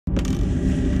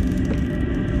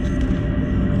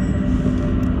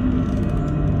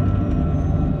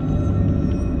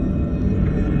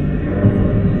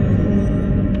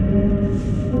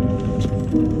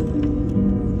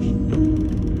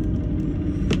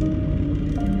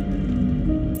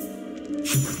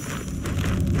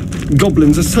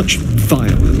Goblins are such vile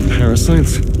little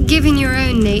parasites. Given your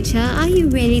own nature, are you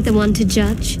really the one to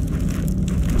judge?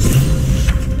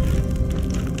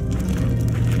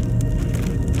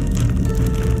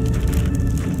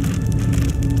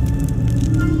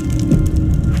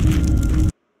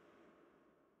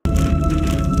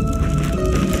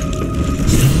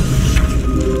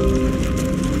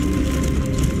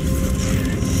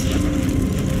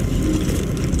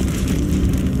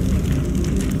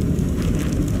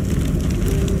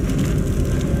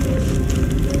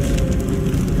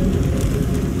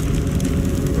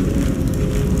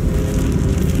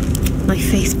 My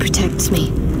faith protects me.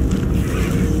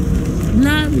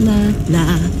 La la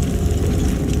la.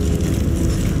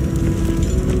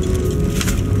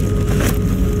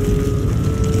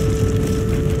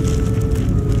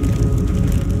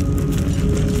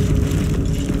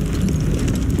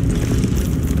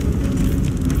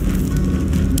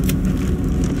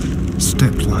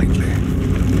 Step lightly.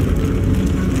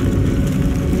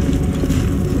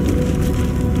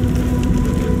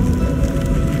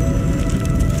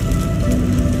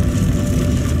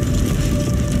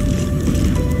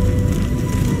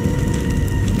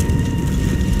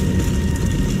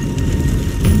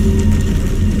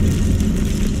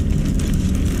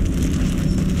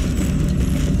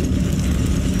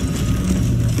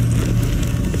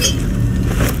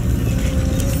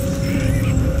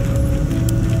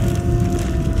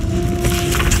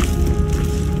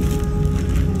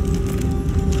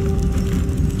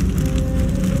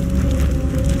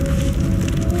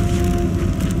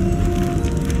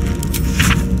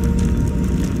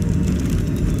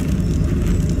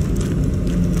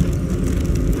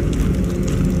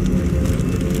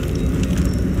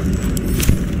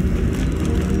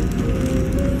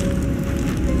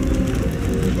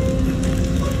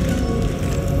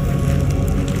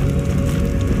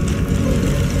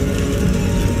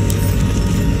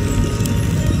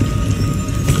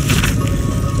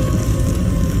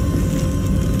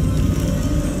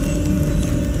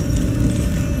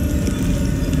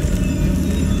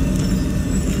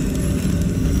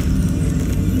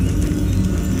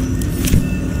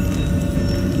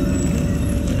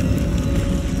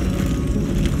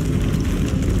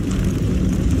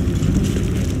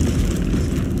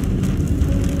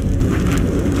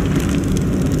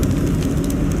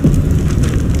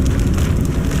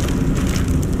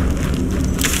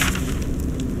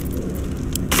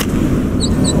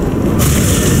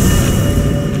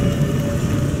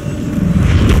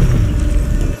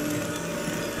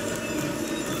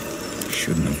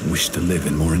 To live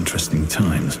in more interesting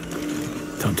times.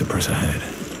 Time to press ahead.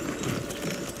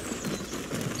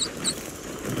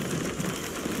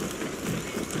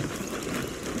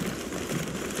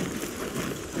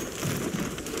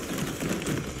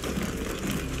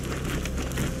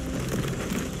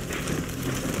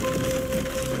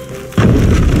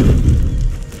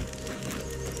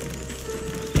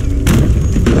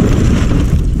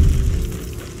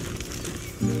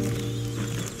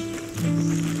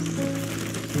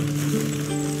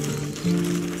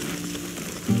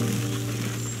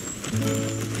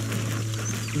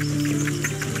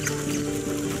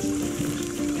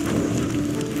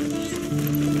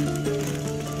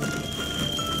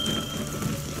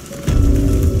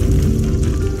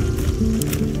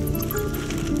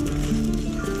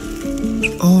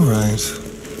 All right.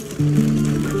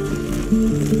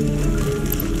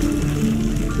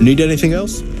 Need anything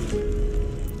else?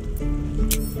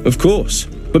 Of course.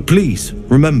 But please,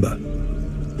 remember,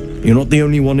 you're not the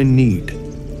only one in need.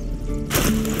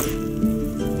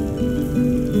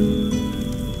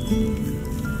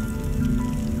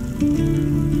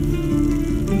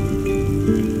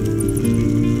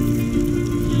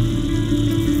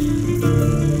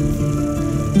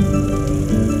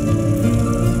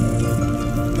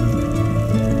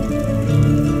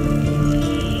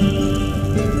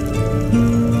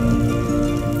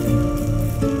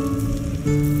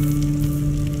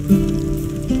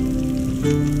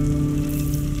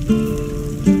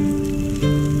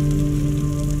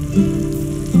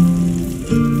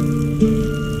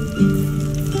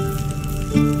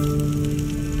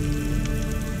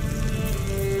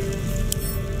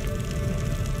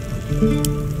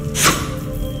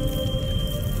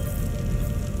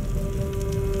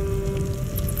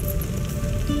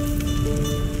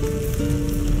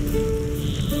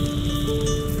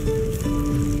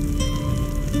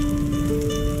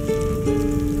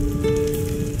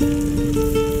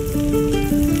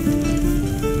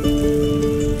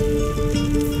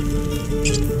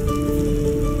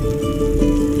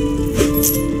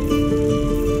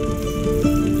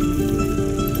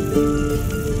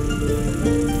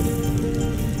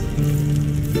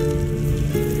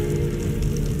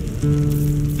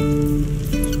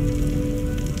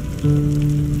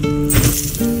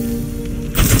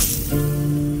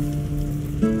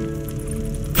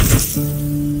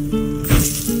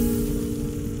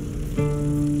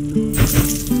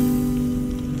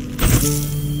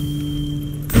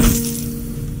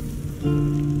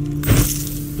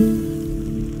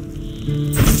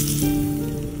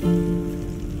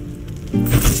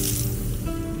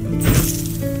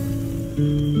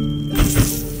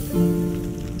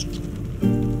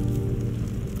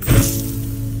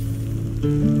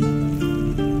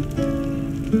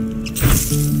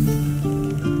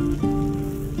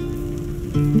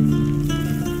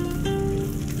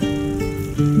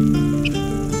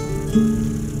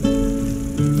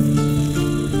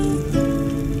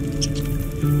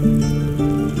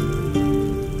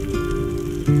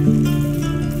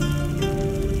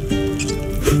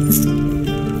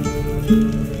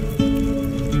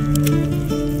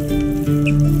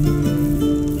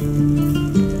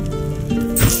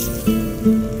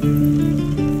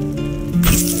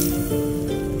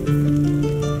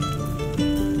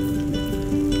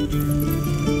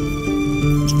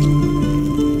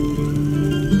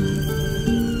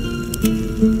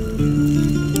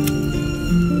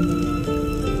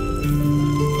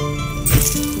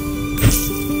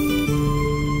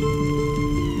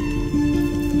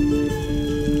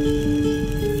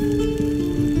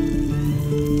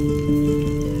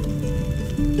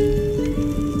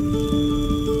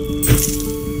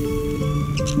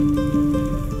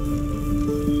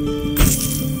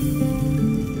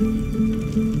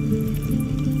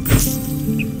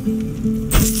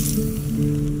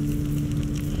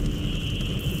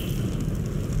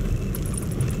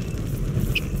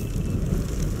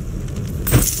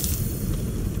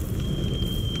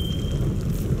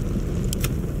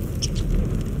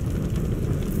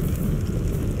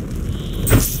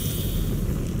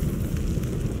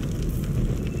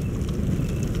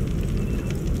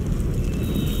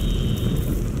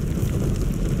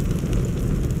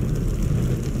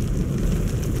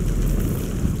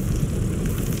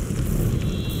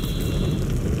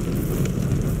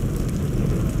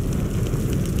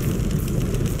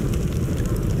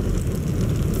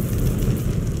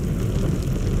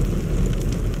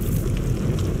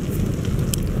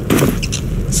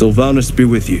 Sylvanus be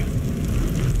with you.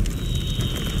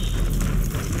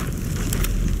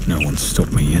 No one's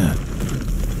stopped me yet.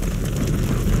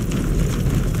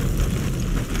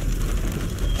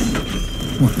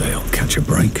 What, they'll catch a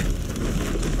break?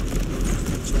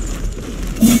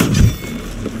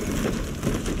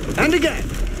 And again!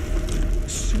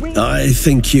 I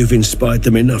think you've inspired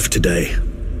them enough today.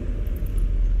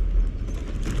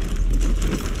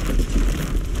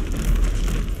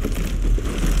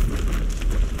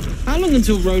 How long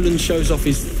until Roland shows off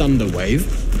his thunder wave?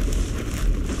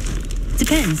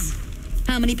 Depends.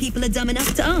 How many people are dumb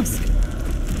enough to ask?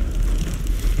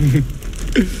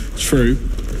 True.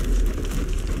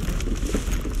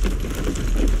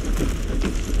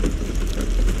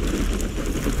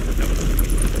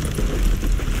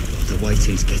 The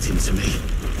waiting's getting to me.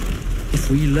 If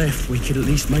we left, we could at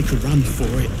least make a run for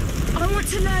it. I want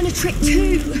to learn a trick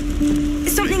too.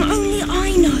 Something only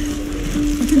I know.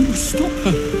 Why didn't you stop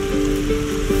her?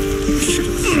 You should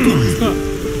have stopped her.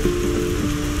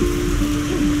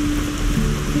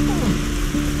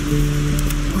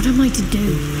 What am I to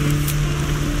do?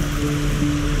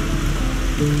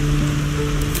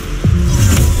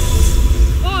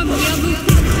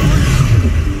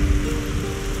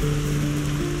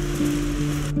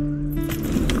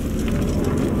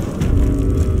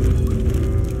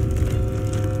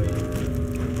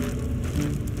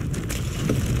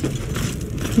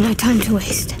 No time to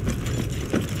waste.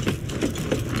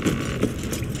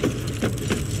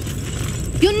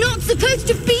 You're not supposed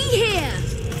to be here!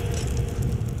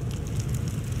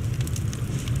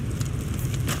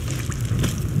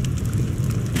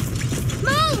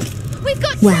 Mom! We've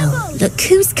got Well, trouble! look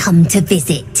who's come to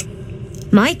visit.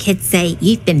 My kids say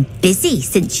you've been busy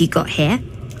since you got here.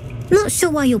 Not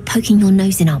sure why you're poking your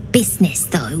nose in our business,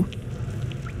 though.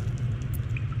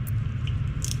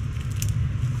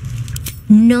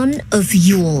 None of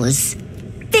yours.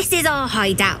 This is our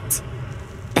hideout.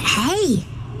 But hey,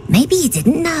 maybe you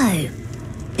didn't know.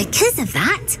 Because of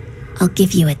that, I'll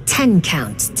give you a 10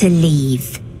 count to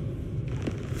leave.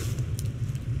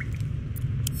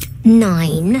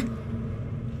 9.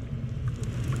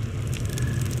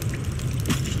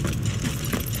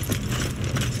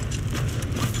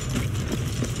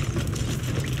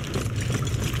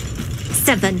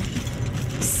 7.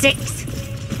 6.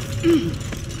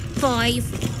 5,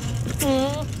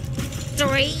 4,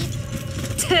 3,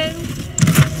 2,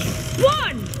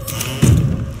 1!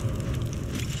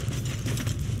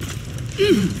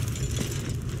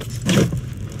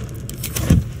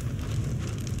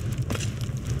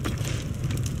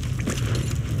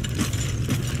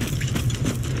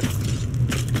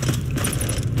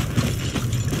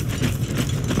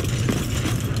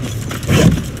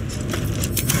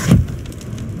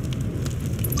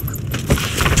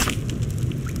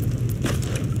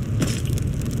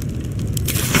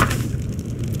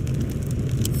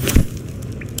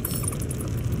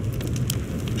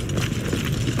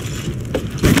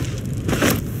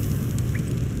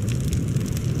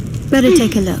 Better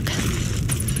take a look.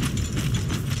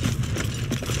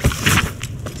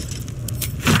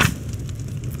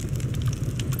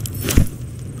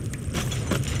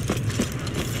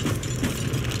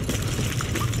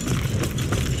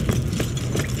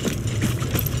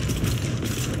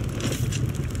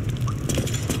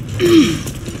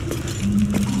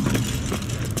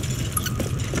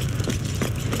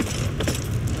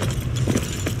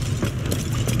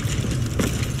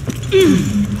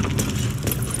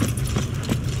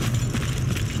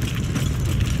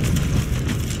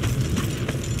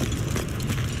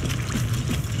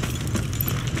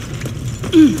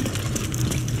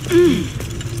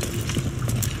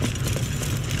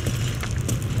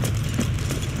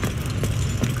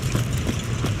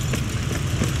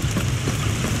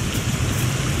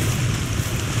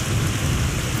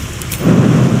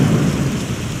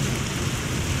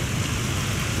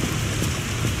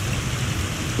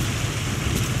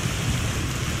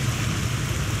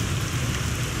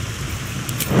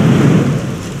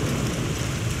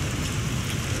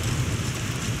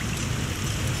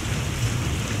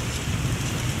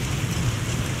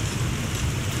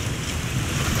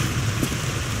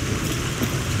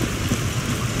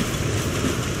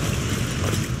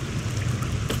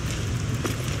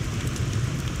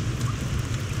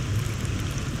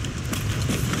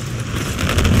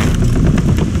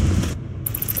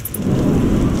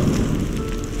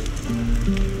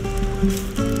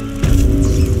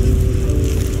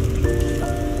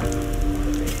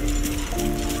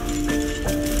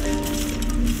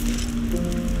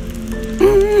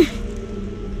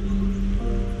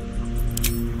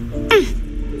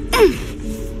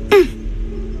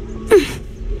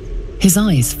 His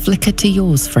eyes flicker to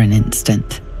yours for an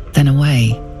instant, then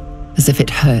away, as if it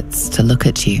hurts to look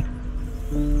at you.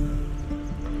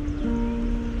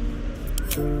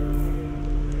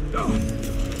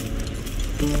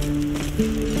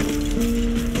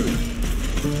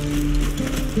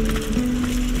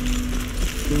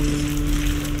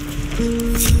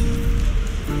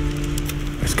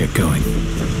 Let's get going.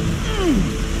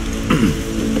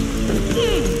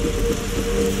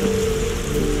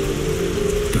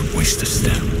 Don't waste a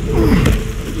step.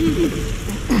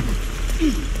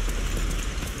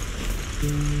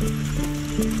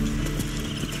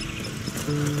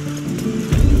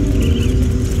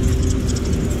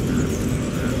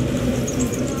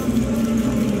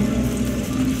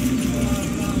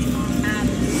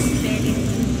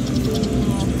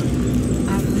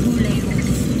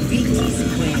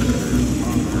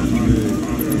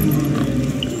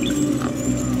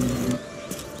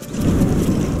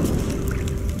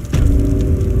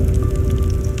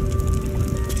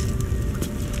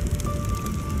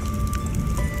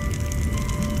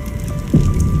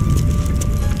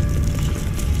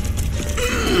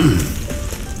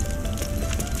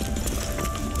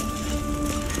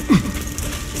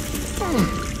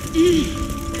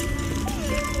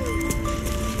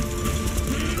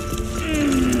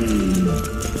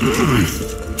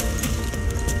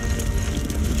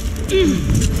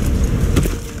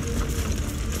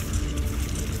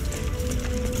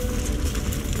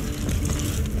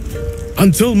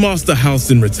 Until Master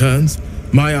Halsin returns,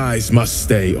 my eyes must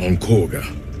stay on Korga.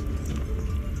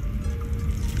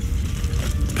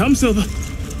 Come, Silver.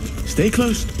 Stay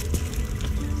close.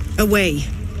 Away.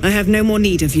 I have no more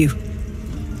need of you.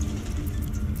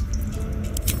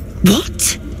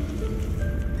 What?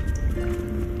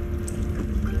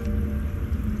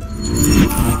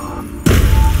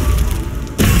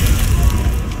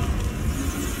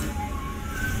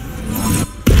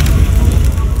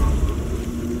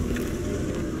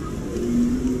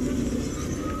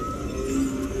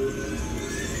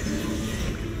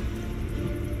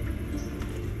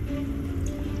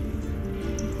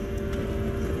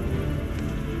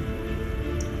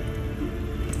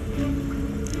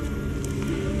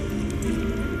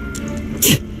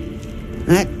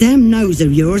 That damn nose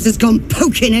of yours has gone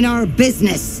poking in our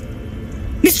business.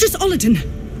 Mistress Olladin,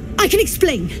 I can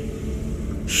explain.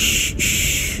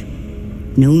 Shh.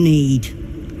 No need.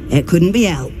 It couldn't be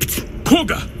helped.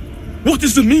 Korga! What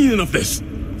is the meaning of this?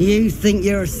 You think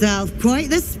yourself quite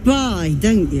the spy,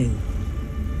 don't you?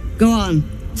 Go on,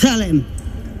 tell him.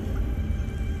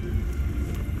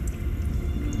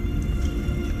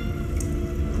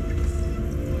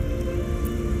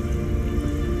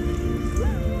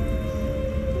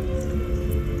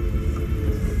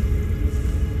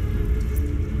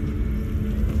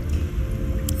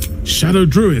 Shadow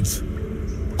Druids.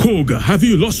 Korga, have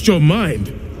you lost your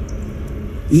mind?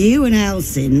 You and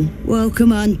Halsin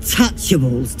welcome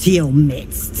untouchables to your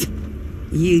midst.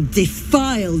 You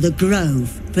defile the grove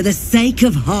for the sake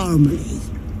of harmony.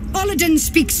 Olladin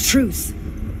speaks truth.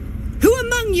 Who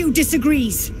among you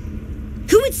disagrees?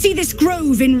 Who would see this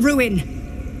grove in ruin?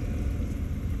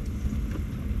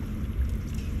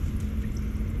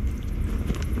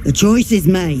 The choice is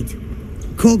made.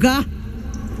 Korga,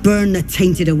 burn the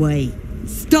tainted away.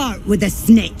 Start with the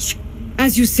snitch.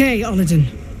 As you say, Olladin.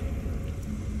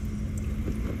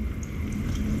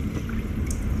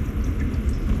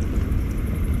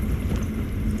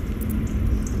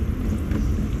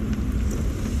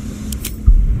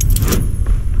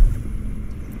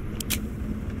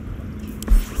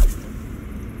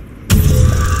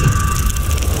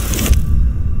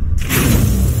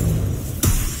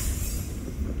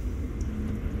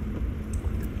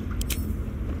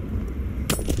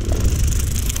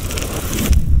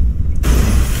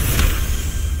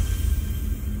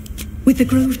 With the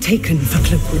grove taken for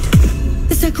Cloakwood,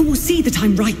 the Circle will see that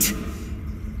I'm right.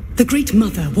 The Great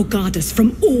Mother will guard us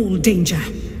from all danger.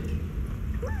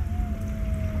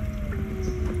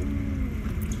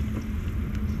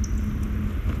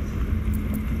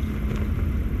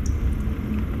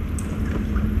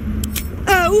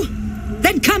 Oh,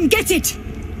 then come get it!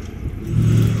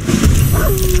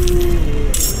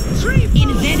 In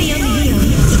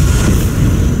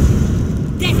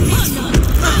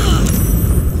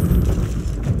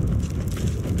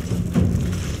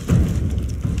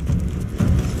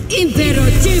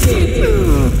Venium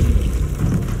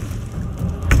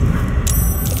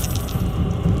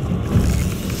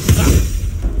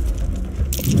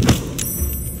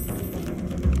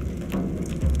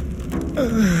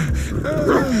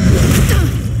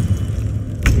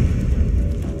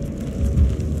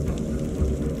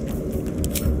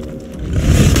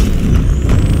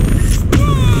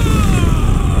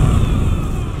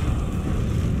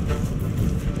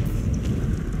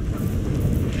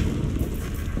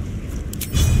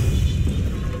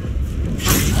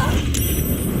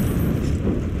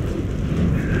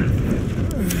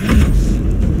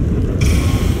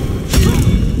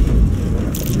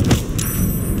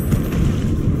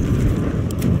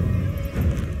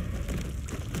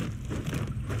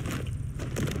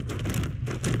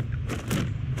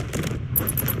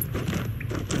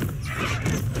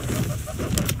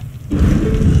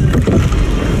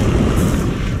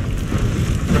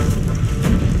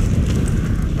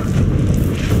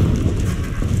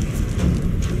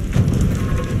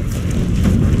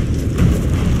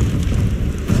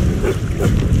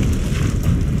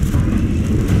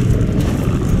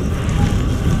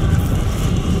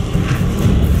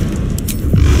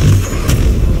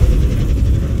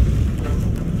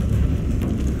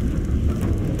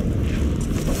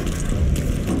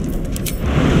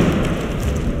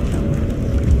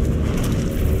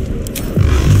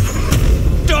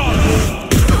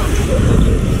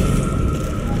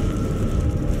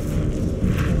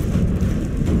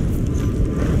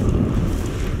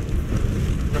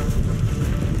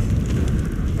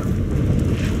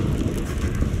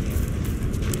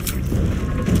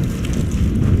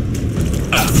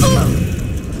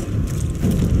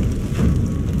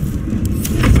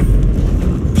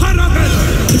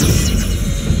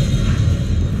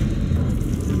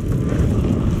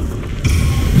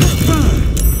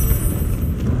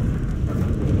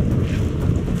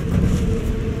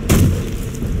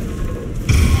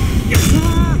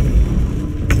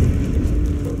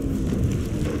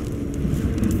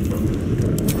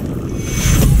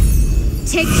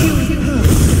Take you.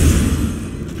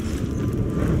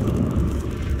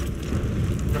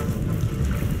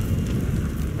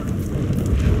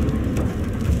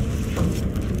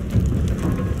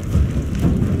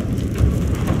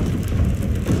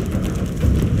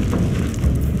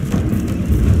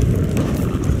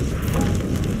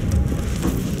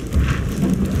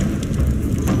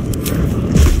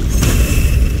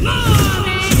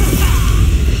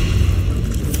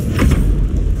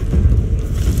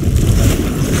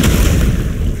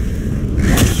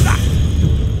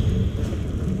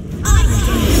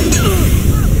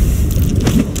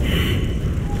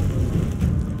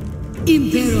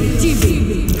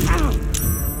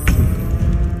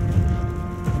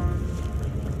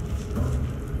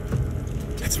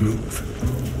 Let's move.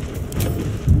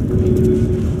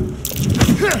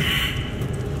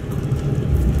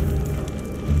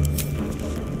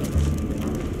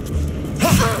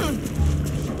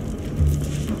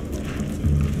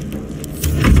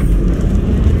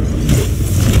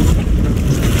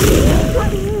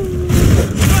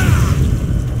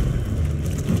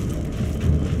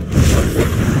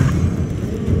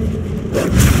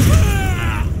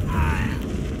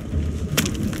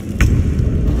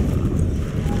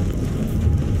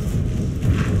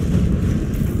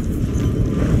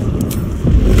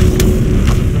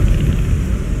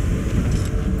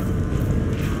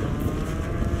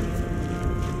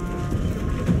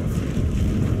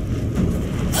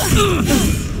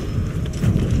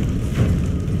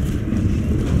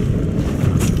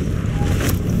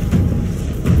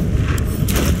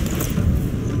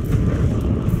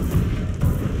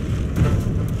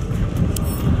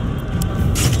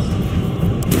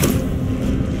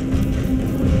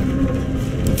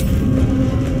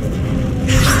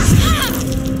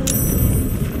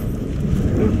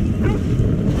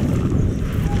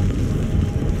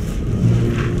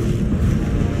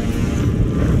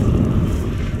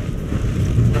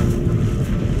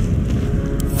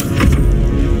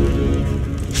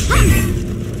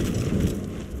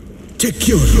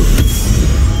 Secure.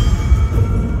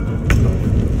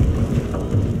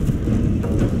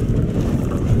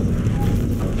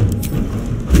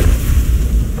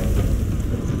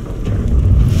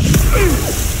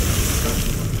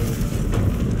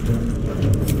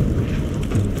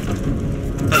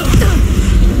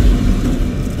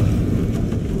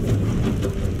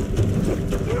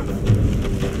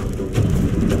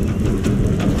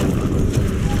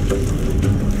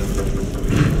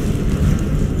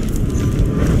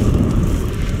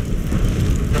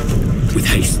 with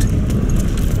haste.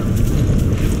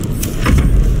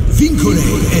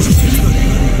 Vincere est.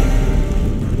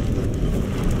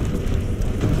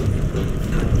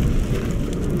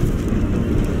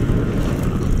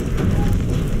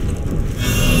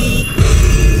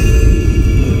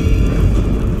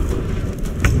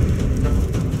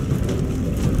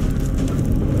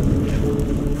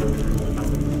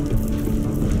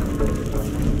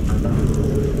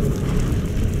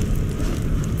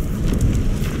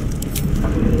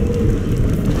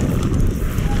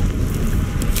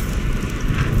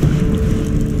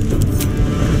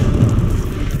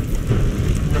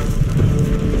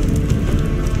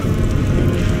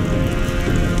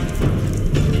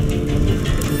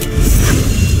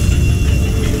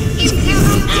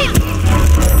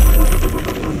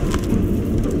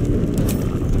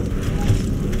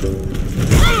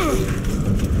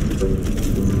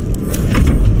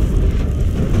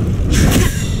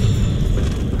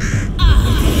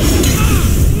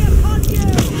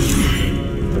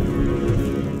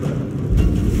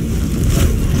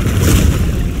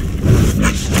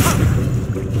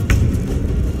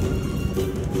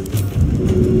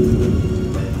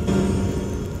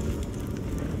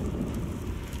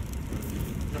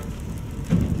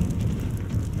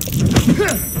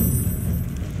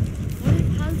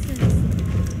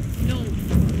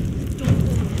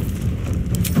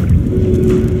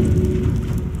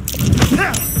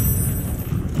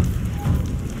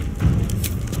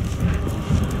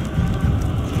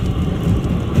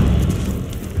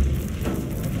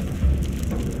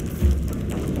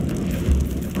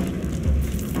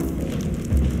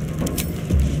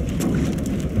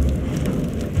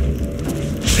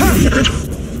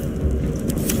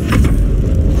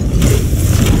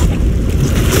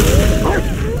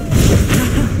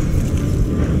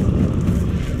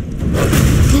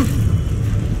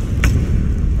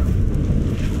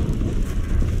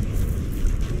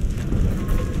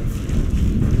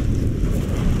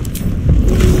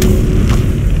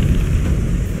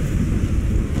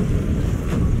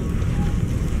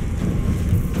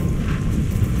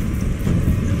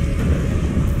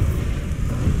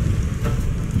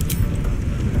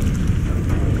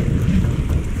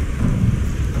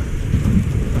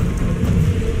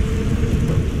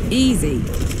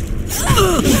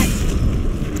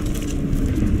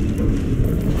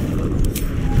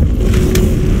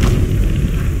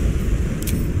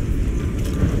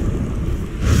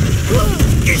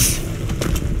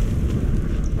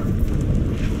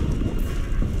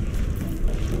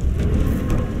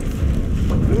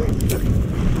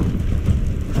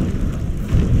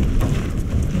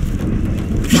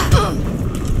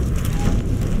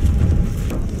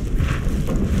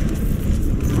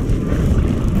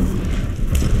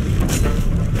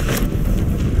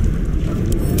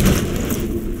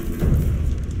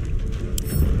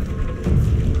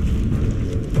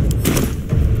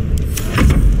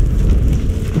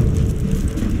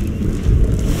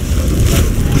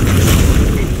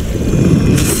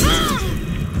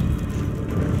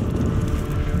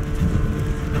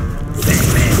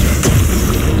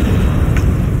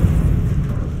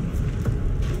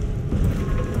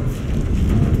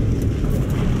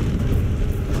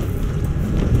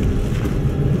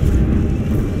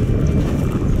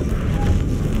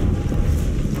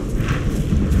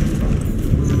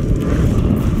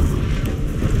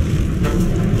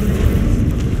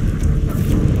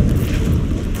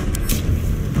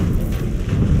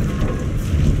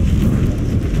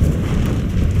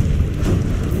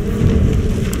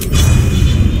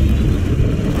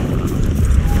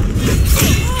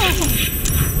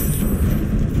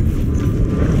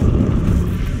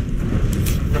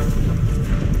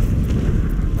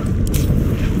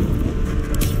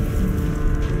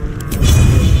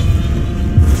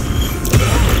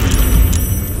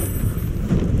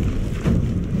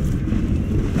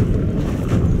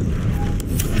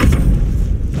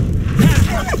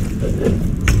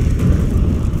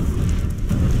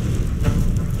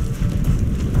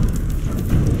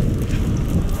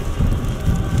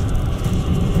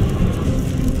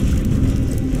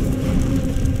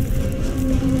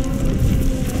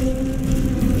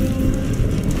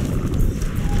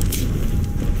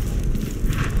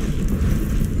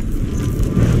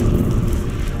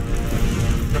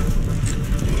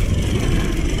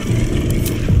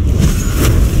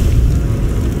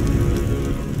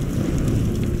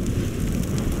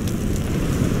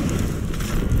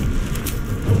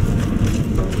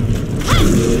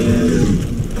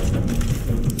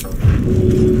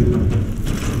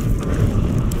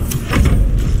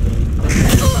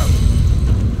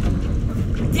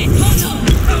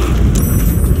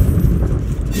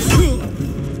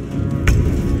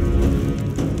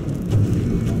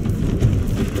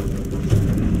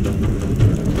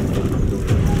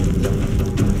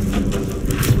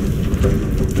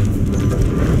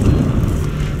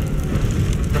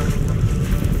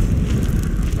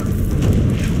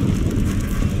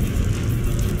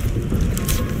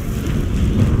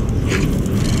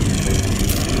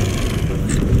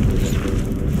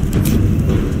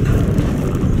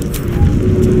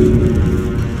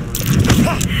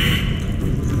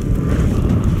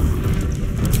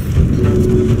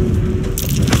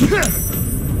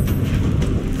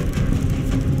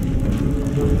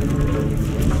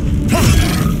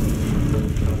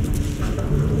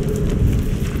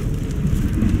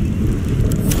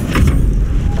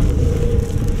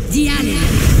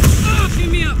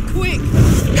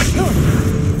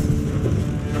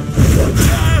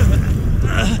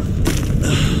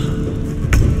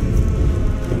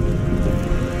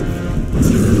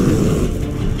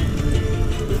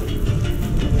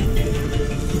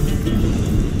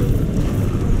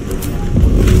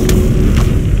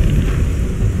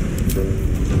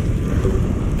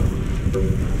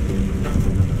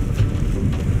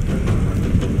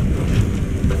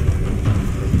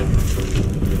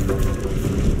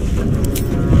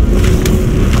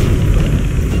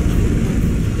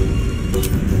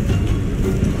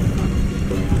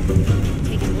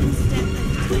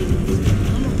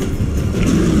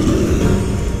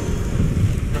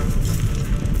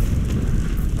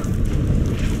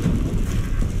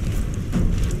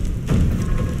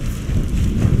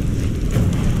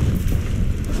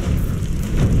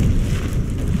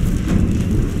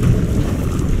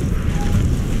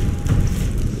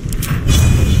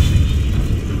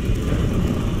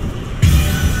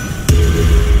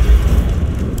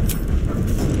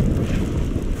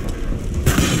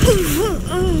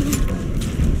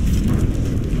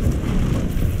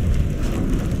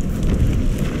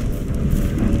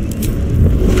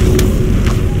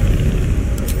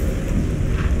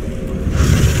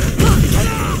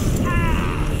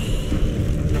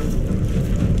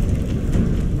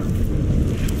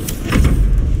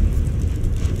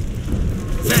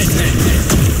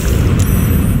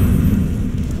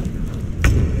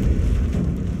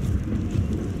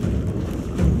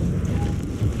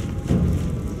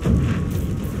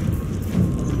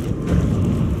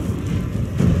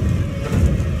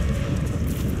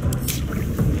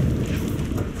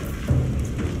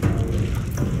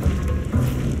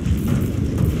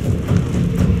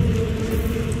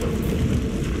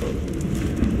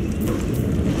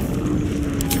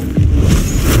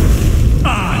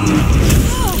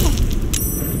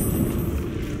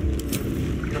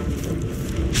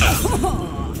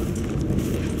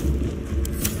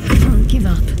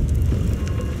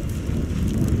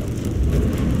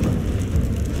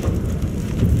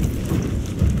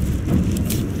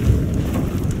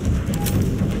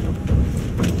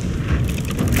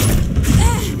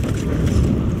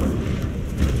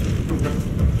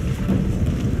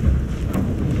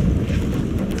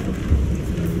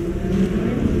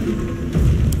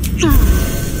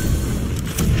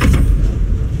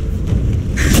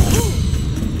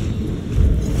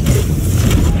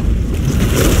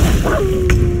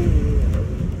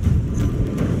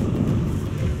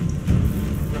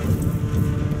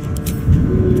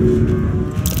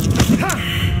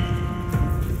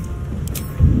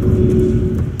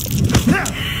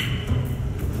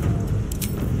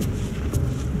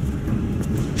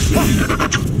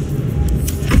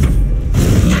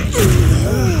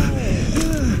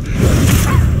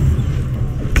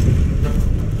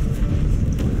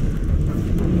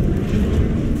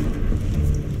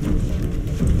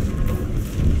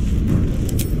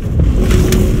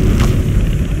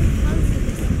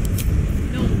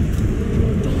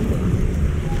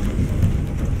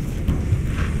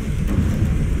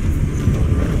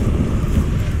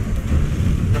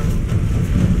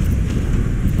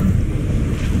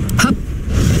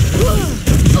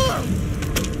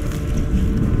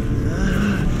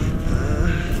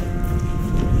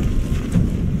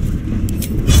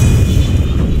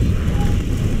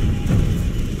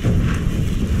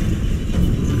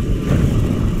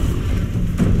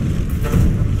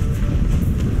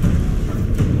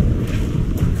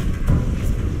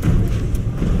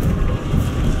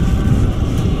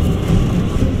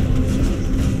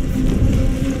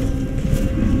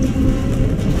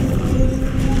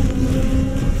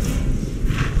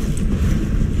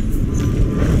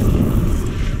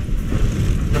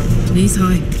 Knees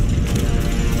high.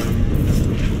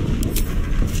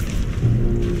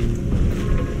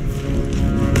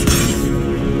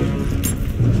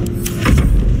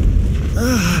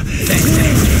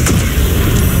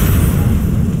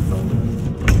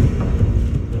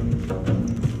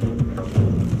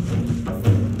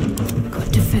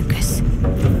 Got to focus.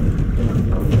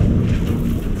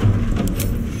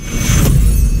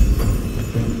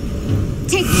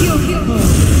 Take your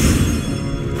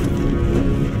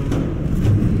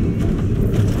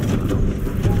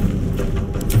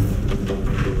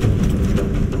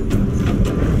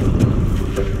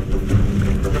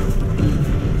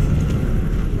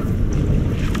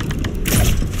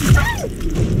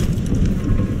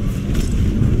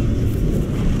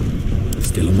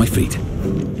Still on my feet.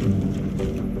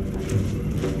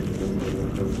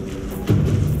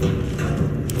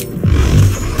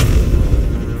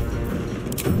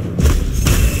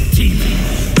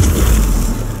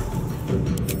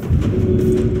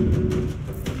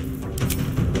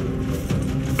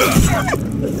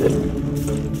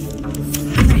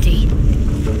 ready.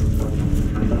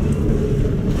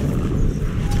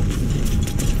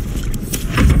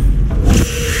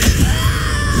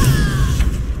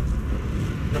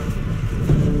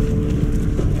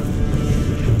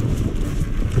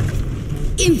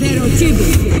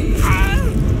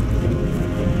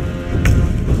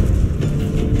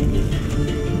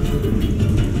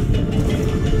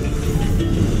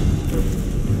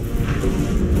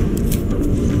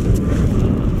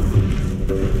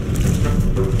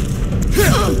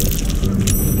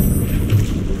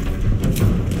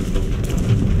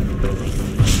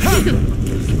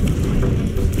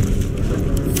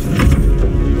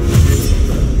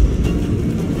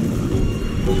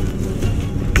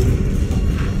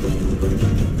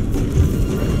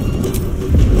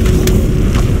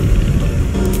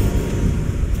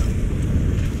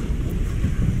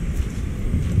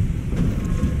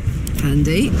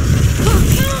 Handy.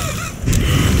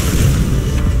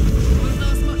 Won't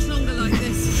last much longer like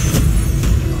this.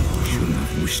 Shouldn't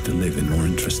have wished to live in more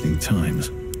interesting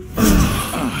times.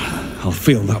 I'll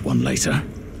feel that one later.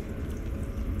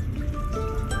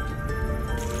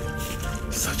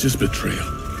 Such is betrayal.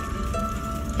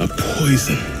 A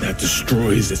poison that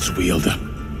destroys its wielder.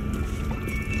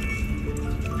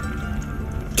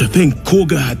 To think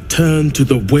Korga had turned to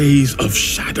the ways of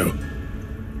shadow.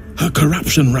 Her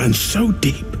corruption ran so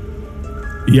deep.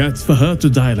 Yet for her to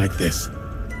die like this,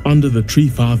 under the Tree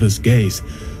Father's gaze,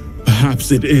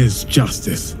 perhaps it is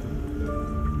justice.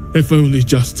 If only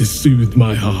justice soothed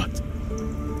my heart.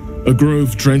 A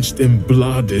grove drenched in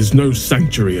blood is no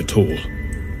sanctuary at all.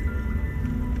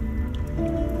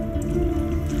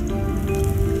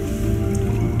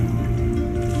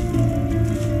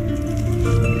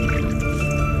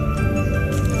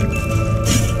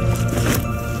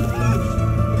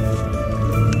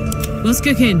 What's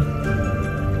cooking?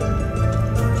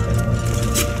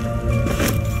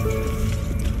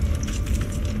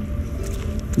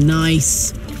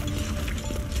 Nice.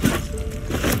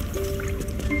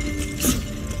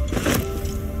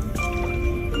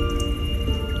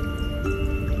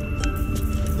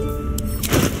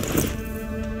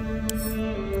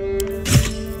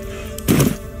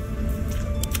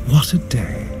 What a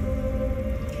day.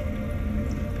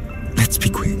 Let's be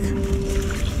quick.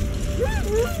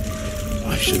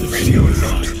 I should have seen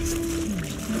that.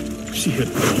 She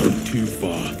had gone too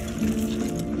far.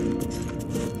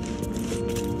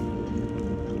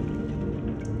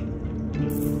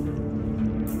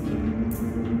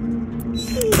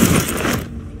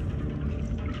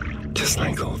 Just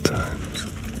like old times.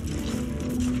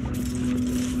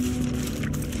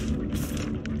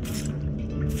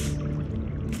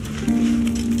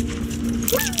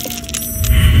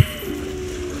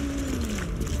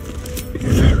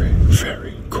 Very,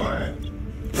 very quiet.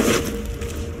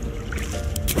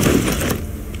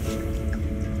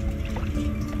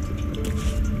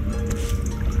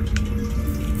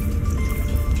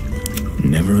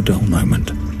 Never a dull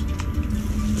moment.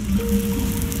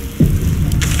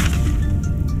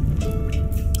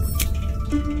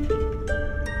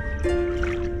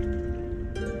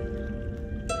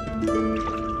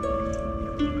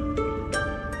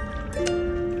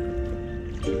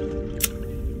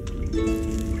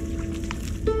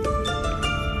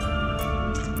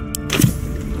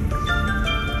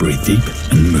 Breathe deep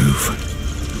and move.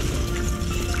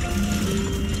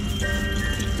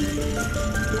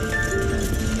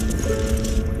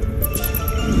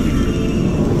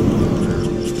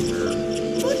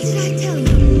 What did I tell you?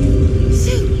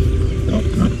 Shoot!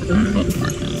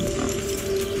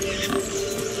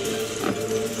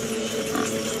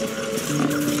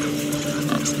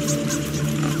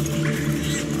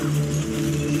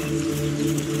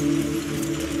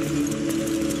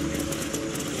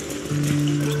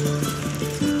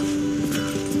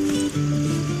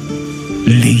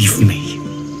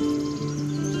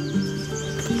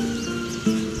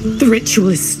 The ritual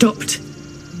is stopped.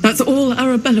 That's all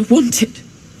Arabella wanted.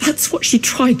 That's what she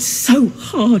tried so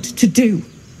hard to do.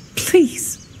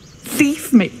 Please,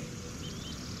 leave me.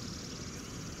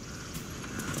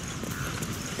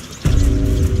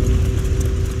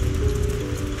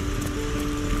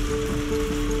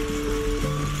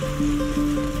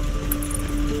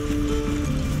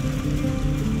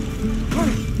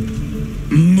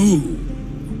 Moo.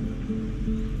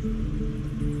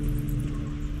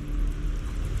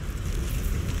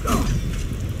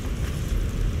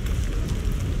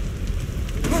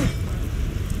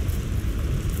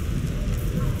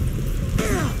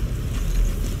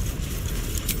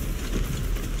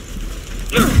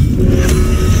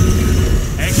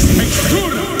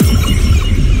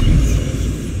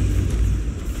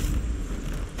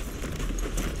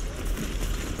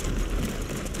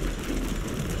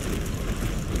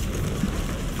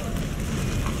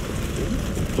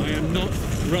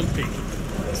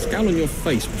 Scowl on your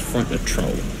face would frighten a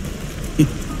troll.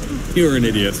 You're an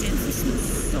idiot.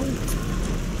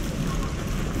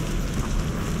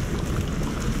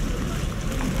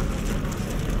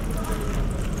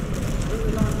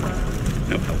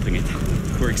 No helping it.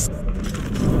 We're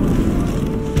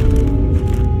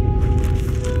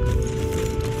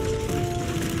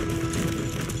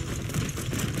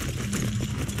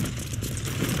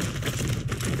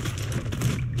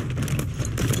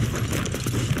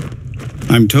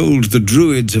I'm told the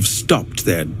druids have stopped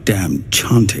their damn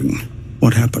chanting.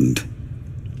 What happened?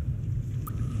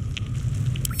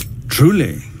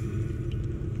 Truly.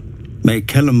 May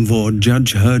Kelemvor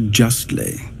judge her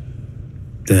justly.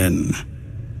 Then,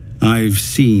 I've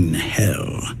seen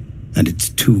hell, and it's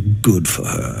too good for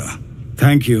her.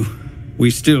 Thank you.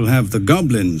 We still have the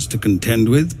goblins to contend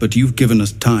with, but you've given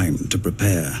us time to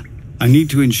prepare. I need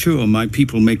to ensure my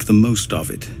people make the most of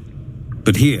it.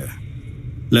 But here,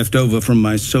 left over from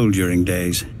my soldiering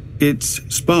days, it's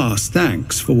sparse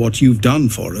thanks for what you've done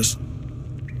for us,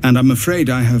 and I'm afraid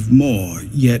I have more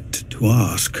yet to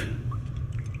ask.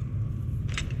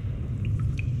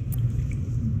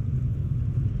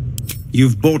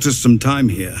 You've bought us some time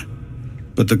here,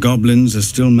 but the goblins are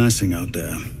still massing out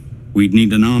there. We'd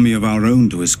need an army of our own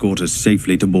to escort us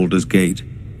safely to Baldur's Gate.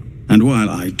 And while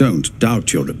I don't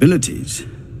doubt your abilities,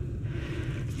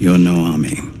 you're no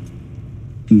army.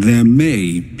 There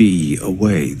may be a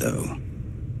way, though.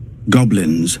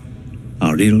 Goblins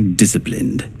are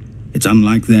ill-disciplined. It's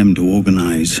unlike them to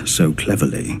organize so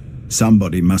cleverly.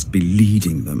 Somebody must be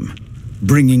leading them,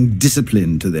 bringing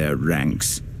discipline to their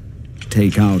ranks.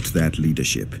 Take out that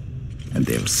leadership, and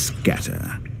they'll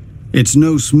scatter. It's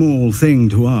no small thing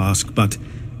to ask, but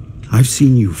I've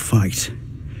seen you fight.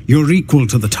 You're equal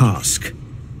to the task.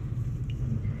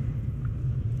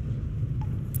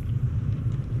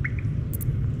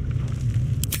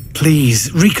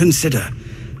 Please, reconsider.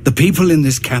 The people in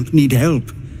this camp need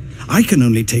help. I can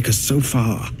only take us so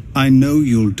far. I know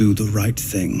you'll do the right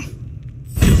thing.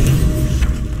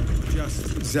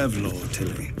 Just Zevlor,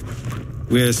 Tilly.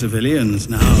 We're civilians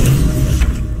now.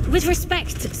 With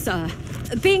respect, sir,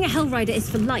 being a Hellrider is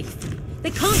for life.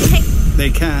 They can't take...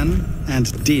 They can,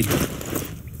 and did.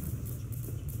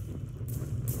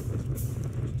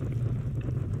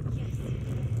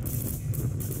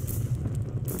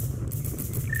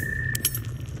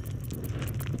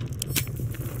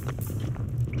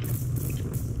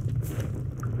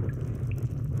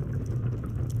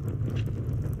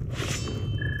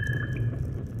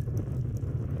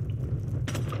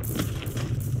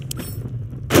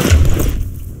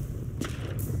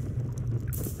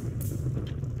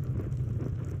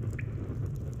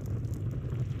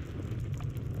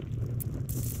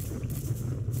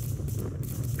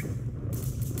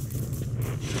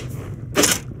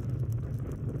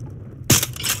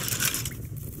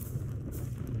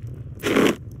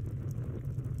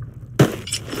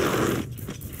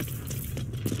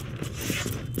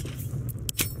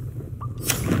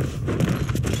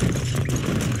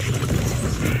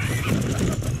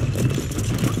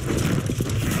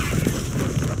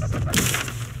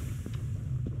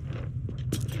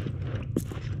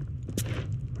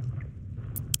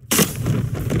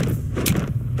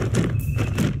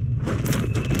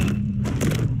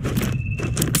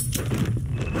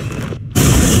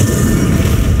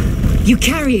 You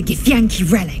carry a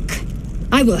Githyanki relic.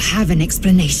 I will have an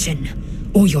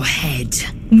explanation, or your head.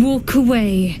 Walk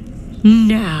away.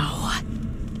 Now.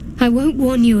 I won't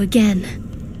warn you again.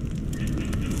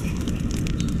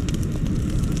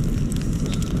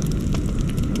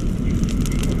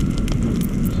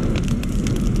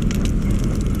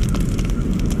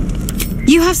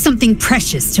 You have something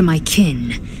precious to my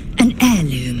kin. An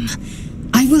heirloom.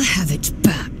 I will have it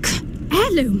back.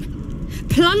 heirloom?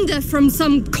 Plunder from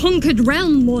some conquered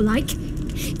realm, more like.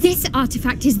 This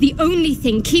artifact is the only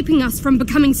thing keeping us from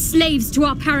becoming slaves to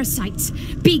our parasites.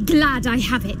 Be glad I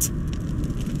have it.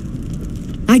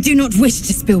 I do not wish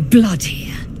to spill blood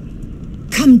here.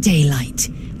 Come daylight,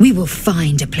 we will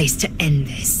find a place to end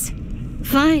this.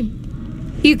 Fine.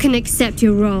 You can accept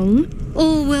you're wrong,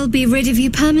 or we'll be rid of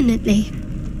you permanently.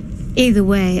 Either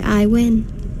way, I win.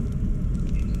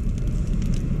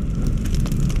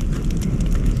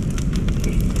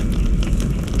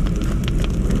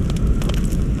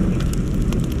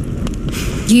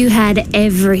 You had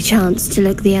every chance to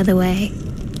look the other way,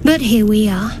 but here we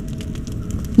are.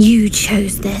 You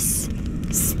chose this.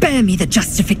 Spare me the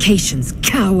justifications,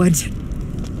 coward.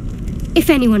 If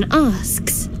anyone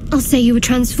asks, I'll say you were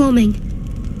transforming.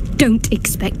 Don't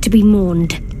expect to be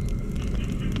mourned.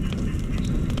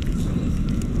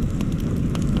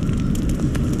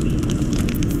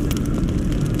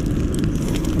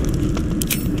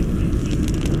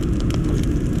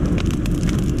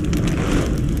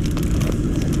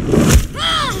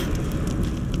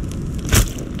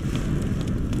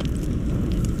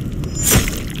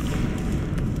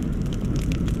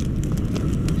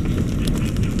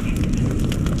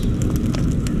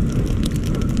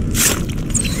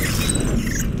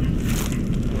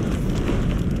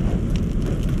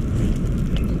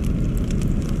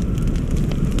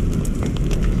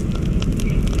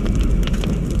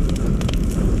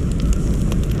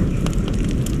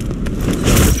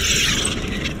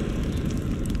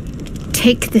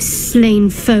 Take this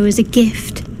slain foe as a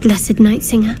gift, blessed Night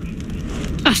Singer.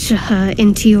 Usher her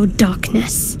into your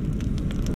darkness.